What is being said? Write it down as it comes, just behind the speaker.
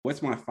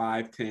what's my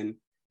 5, 10,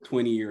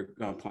 20-year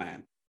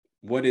plan?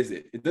 What is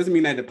it? It doesn't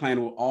mean that the plan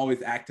will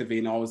always activate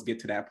and always get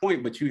to that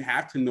point, but you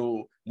have to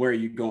know where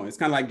you're going. It's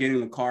kind of like getting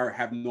in the car,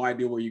 have no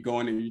idea where you're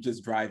going, and you're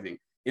just driving.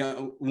 At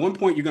one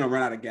point, you're going to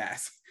run out of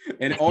gas,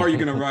 or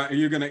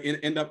you're going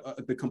to end up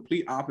at the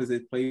complete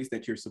opposite place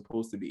that you're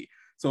supposed to be.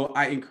 So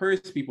I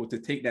encourage people to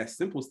take that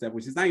simple step,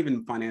 which is not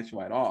even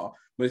financial at all,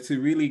 but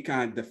to really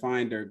kind of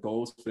define their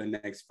goals for the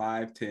next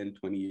 5, 10,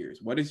 20 years.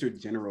 What is your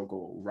general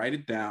goal? Write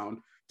it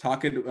down.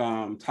 Talk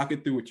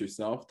it through with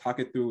yourself, talk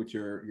it through with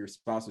your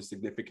spouse or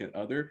significant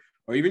other,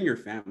 or even your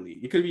family.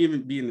 It could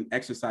even be an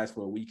exercise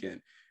for a weekend.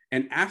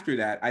 And after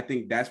that, I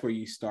think that's where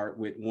you start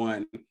with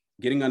one,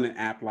 getting on an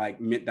app like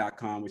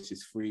Mint.com, which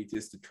is free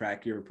just to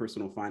track your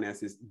personal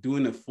finances,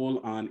 doing a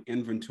full-on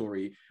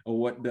inventory of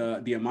what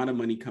the amount of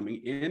money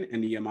coming in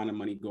and the amount of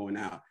money going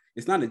out.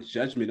 It's not a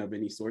judgment of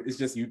any sort. It's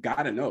just, you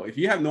got to know. If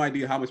you have no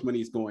idea how much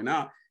money is going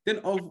out, then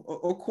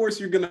of course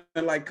you're gonna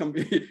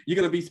you're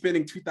gonna be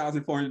spending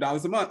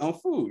 $2,400 a month on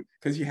food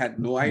because you had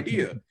no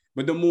idea.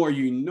 But the more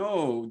you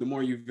know, the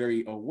more you're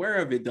very aware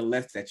of it, the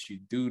less that you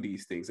do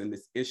these things and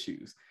these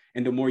issues,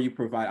 and the more you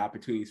provide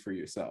opportunities for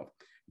yourself.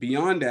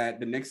 Beyond that,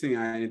 the next thing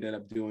I ended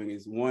up doing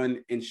is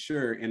one,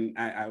 ensure, and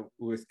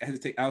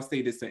I'll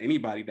say this to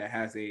anybody that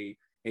has a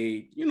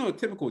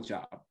typical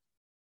job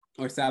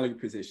or salary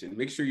position.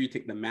 Make sure you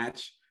take the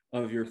match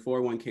of your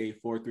 401k,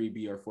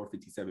 403b, or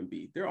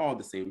 457b. They're all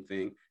the same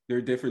thing. There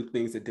are different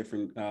things at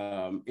different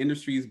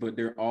industries, but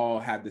they all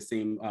have the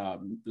same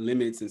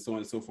limits and so on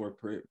and so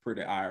forth per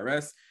the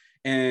IRS.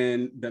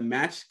 And the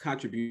match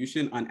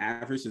contribution on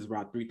average is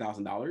around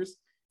 $3,000.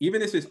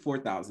 Even if it's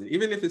 $4,000,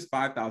 even if it's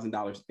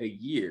 $5,000 a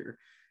year,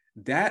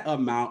 that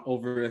amount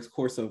over the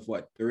course of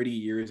 30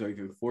 years or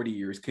even 40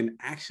 years can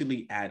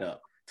actually add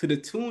up to the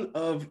tune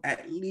of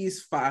at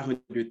least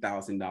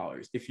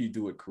 $500,000 if you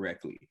do it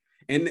correctly.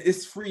 And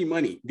it's free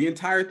money. The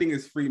entire thing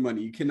is free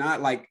money. You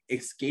cannot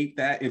escape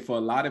that. And for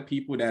a lot of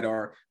people that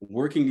are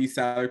working these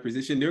salary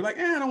positions, they're like,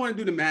 I don't want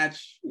to do the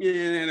match,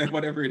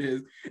 whatever it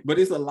is. But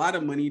it's a lot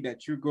of money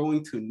that you're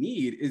going to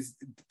need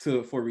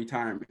for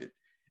retirement.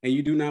 And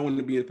you do not want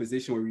to be in a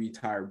position where you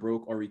retire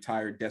broke or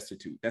retire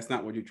destitute. That's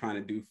not what you're trying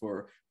to do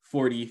for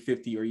 40,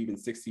 50, or even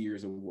 60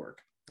 years of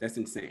work. That's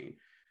insane.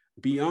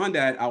 Beyond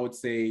that, I would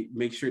say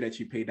make sure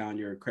that you pay down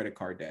your credit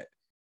card debt.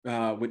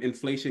 With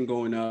inflation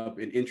going up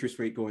and interest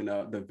rate going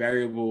up, the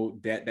variable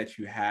debt that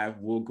you have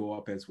will go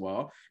up as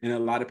well. And a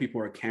lot of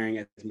people are carrying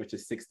as much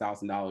as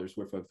 $6,000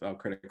 worth of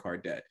credit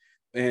card debt.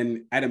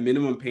 And at a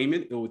minimum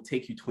payment, it will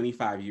take you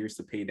 25 years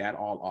to pay that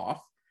all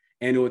off.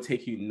 And it will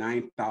take you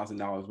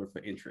 $9,000 worth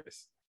of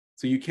interest.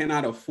 So you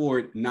cannot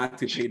afford not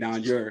to pay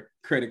down your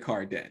credit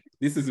card debt.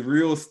 This is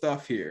real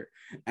stuff here.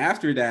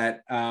 After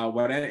that,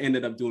 what I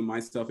ended up doing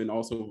myself and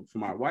also for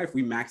my wife,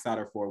 we maxed out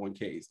our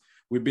 401ks.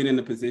 We've been in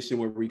a position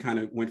where we kind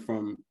of went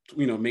from,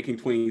 making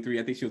 23,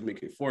 I think she was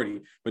making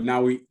 40, but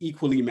now we're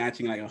equally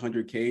matching like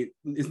 100K.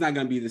 It's not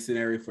going to be the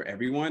scenario for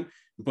everyone,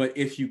 but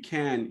if you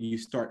can, you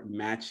start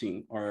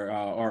matching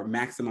or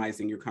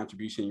maximizing your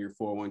contribution, your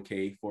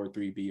 401k,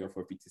 403b, or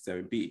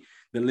 457b.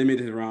 The limit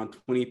is around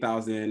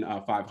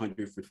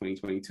 $20,500 for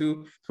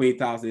 2022,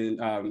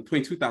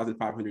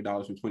 $22,500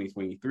 for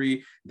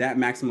 2023. That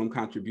maximum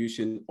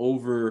contribution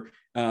over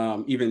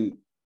even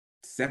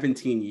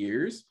 17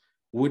 years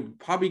would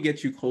probably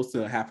get you close to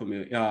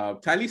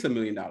 $500,000, to at least $1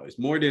 million,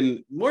 more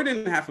than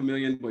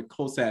 $500,000, but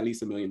close to at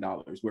least $1 million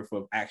worth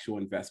of actual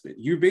investment.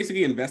 You're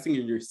basically investing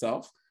in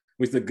yourself,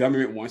 which the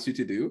government wants you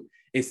to do.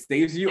 It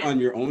saves you on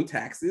your own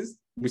taxes,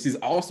 which is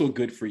also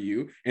good for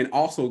you, and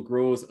also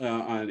grows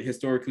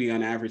historically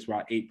on average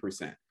about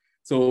 8%.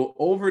 So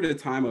over the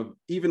time of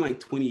even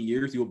 20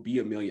 years, you'll be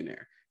a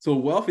millionaire. So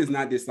wealth is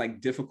not this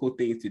difficult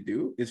thing to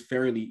do. It's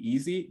fairly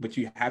easy, but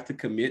you have to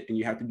commit and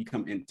you have to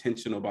become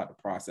intentional about the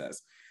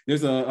process.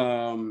 There's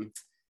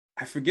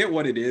I forget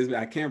what it is, but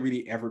I can't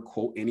really ever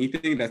quote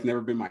anything. That's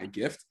never been my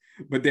gift.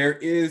 But there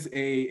is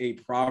a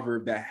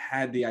proverb that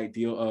had the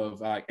ideal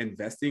of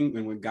investing.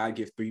 And when God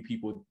gives three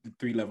people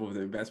three levels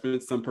of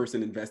investment, some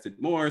person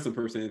invested more, some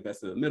person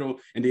invested in the middle,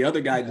 and the other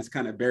guy just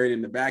kind of buried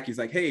in the back. He's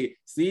like, hey,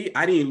 see,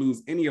 I didn't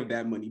lose any of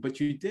that money, but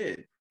you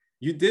did.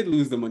 You did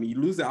lose the money. You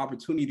lose the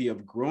opportunity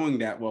of growing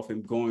that wealth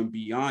and going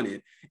beyond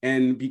it.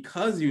 And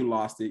because you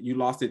lost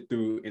it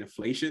through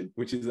inflation,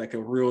 which is like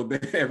a real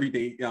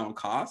everyday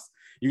cost.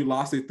 You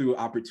lost it through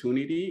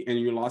opportunity, and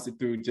you lost it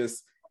through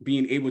just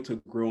being able to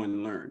grow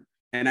and learn.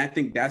 And I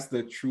think that's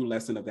the true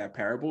lesson of that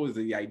parable, is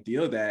the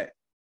idea that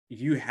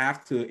you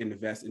have to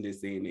invest in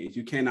this day and age.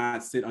 You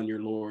cannot sit on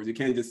your laurels. You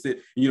can't just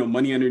sit,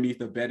 money underneath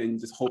the bed and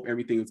just hope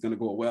everything is going to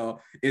go well.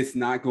 It's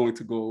not going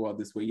to go well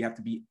this way. You have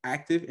to be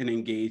active and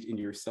engaged in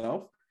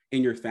yourself,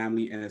 in your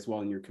family, and as well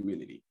in your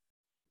community.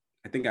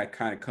 I think I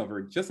kind of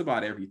covered just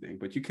about everything,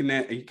 but you can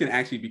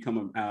actually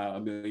become a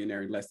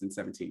millionaire in less than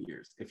 17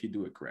 years if you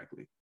do it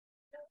correctly.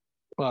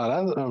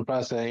 Well, that's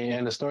impressive.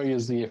 And the story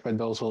is for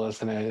those who are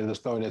listening, is the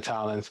story of the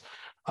talents,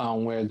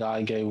 where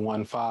God gave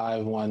one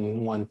 5,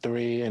 one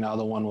 3, and the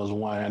other one was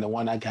 1. And the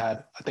one I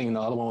got, I think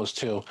the other one was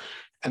 2.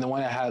 and the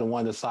one that had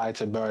one decide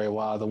to bury it,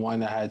 while the one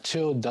that had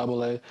two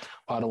double it,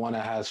 while the one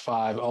that has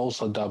five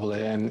also double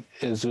it. And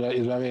it's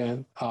very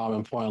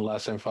important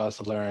lesson for us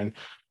to learn,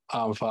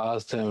 for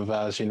us to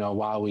invest,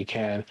 while we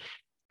can.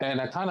 And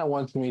that kind of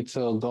wants me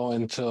to go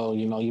into,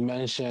 you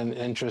mentioned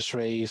interest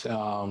rates.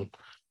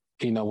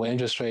 With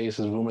interest rates,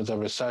 there's rumors of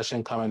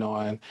recession coming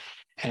on.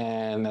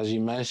 And as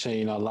you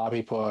mentioned, a lot of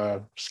people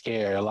are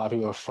scared. A lot of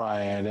people are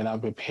frightened. They're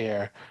not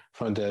prepared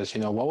for this.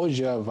 What would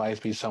your advice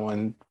be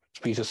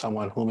speak to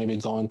someone who may be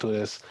going through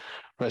this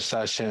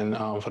recession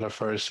for the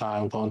first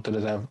time, going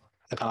through this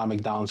economic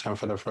downturn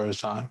for the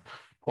first time?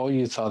 What would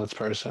you tell this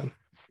person?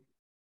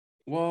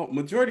 Well,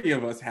 majority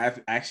of us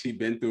have actually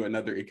been through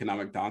another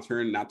economic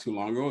downturn not too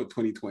long ago,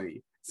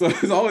 2020. So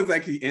it's always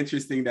actually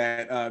interesting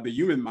that the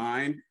human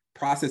mind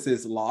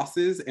processes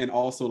losses and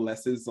also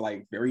lessons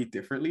like very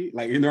differently.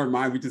 Like in our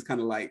mind, we just kind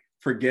of like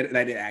forget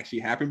that it actually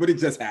happened, but it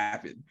just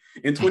happened.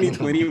 In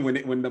 2020,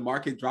 when the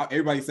market dropped,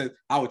 everybody said,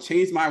 I will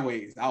change my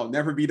ways. I will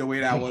never be the way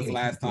that I was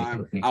last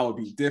time. I will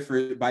be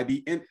different. By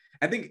the end,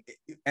 I think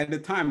at the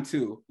time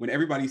too, when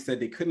everybody said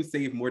they couldn't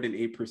save more than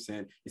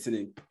 8%,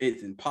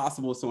 it's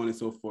impossible, so on and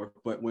so forth.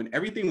 But when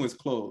everything was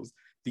closed,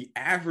 the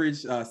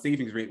average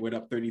savings rate went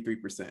up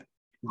 33%.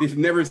 They've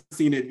never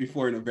seen it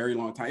before in a very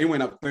long time. It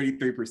went up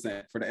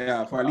 33% for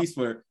at least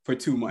for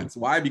 2 months.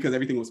 Why? Because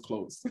everything was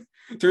closed.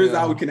 Turns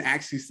out we can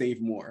actually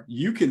save more.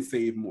 You can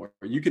save more.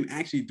 You can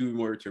actually do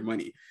more with your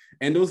money.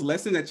 And those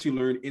lessons that you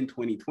learned in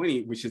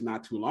 2020, which is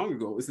not too long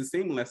ago, it's the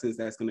same lessons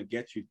that's going to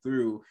get you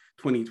through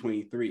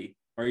 2023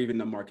 or even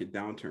the market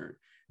downturn.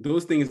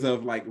 Those things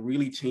of like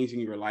really changing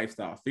your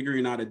lifestyle,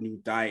 figuring out a new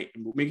diet,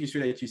 making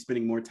sure that you're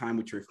spending more time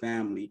with your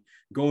family,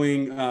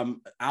 going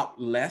out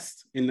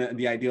less in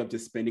the idea of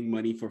just spending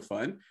money for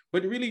fun,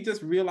 but really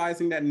just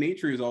realizing that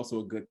nature is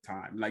also a good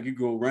time. Like you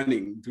go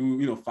running, do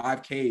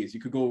 5Ks, you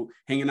could go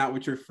hanging out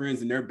with your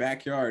friends in their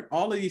backyard.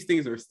 All of these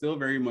things are still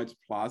very much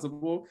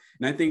plausible.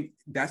 And I think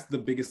that's the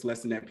biggest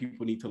lesson that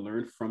people need to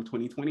learn from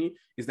 2020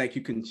 is that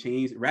you can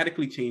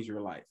radically change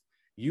your life.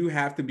 You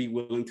have to be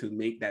willing to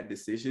make that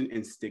decision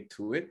and stick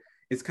to it.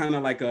 It's kind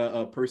of like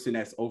a person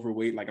that's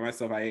overweight, like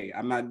myself.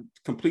 I'm not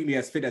completely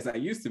as fit as I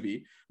used to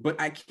be, but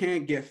I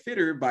can't get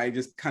fitter by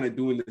just kind of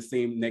doing the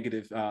same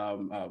negative,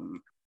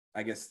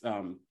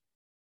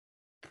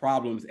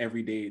 problems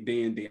every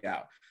day in, day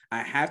out.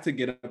 I have to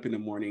get up in the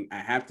morning. I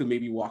have to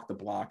maybe walk the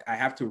block. I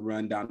have to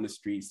run down the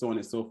street, so on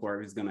and so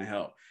forth is going to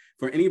help.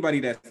 For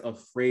anybody that's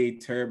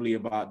afraid terribly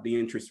about the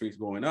interest rates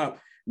going up,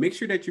 make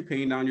sure that you're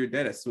paying down your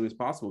debt as soon as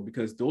possible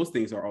because those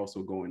things are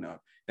also going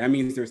up. That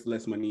means there's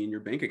less money in your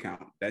bank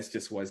account. That's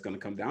just what it's going to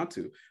come down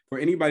to. For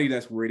anybody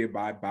that's worried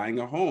about buying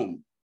a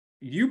home,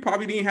 you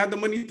probably didn't have the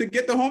money to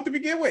get the home to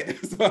begin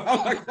with. So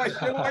I'm like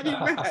why are you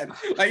mad?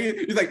 Like,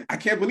 it's like, I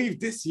can't believe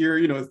this year,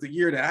 it's the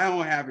year that I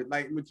don't have it.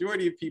 Like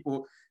majority of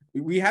people,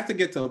 we have to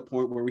get to a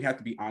point where we have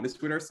to be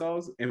honest with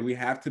ourselves and we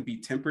have to be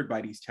tempered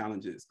by these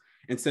challenges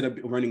instead of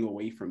running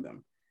away from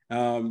them.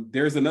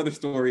 There's another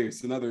story,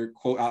 it's another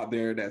quote out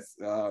there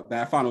that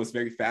I found was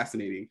very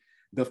fascinating.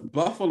 The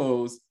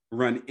buffaloes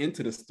run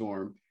into the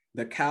storm,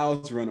 the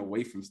cows run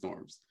away from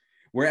storms.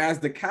 Whereas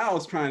the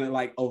cows trying to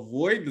like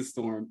avoid the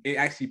storm, it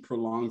actually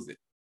prolongs it.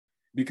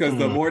 Because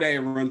the more that it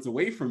runs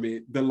away from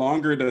it, the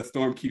longer the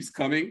storm keeps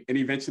coming and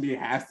eventually it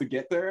has to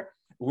get there.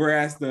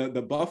 Whereas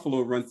the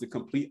buffalo runs the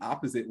complete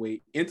opposite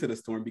way into the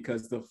storm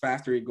because the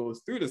faster it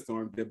goes through the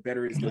storm, the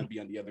better it's going to be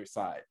on the other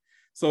side.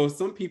 So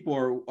some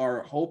people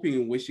are hoping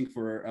and wishing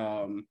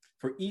for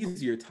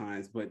easier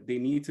times, but they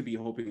need to be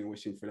hoping and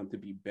wishing for them to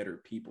be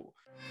better people.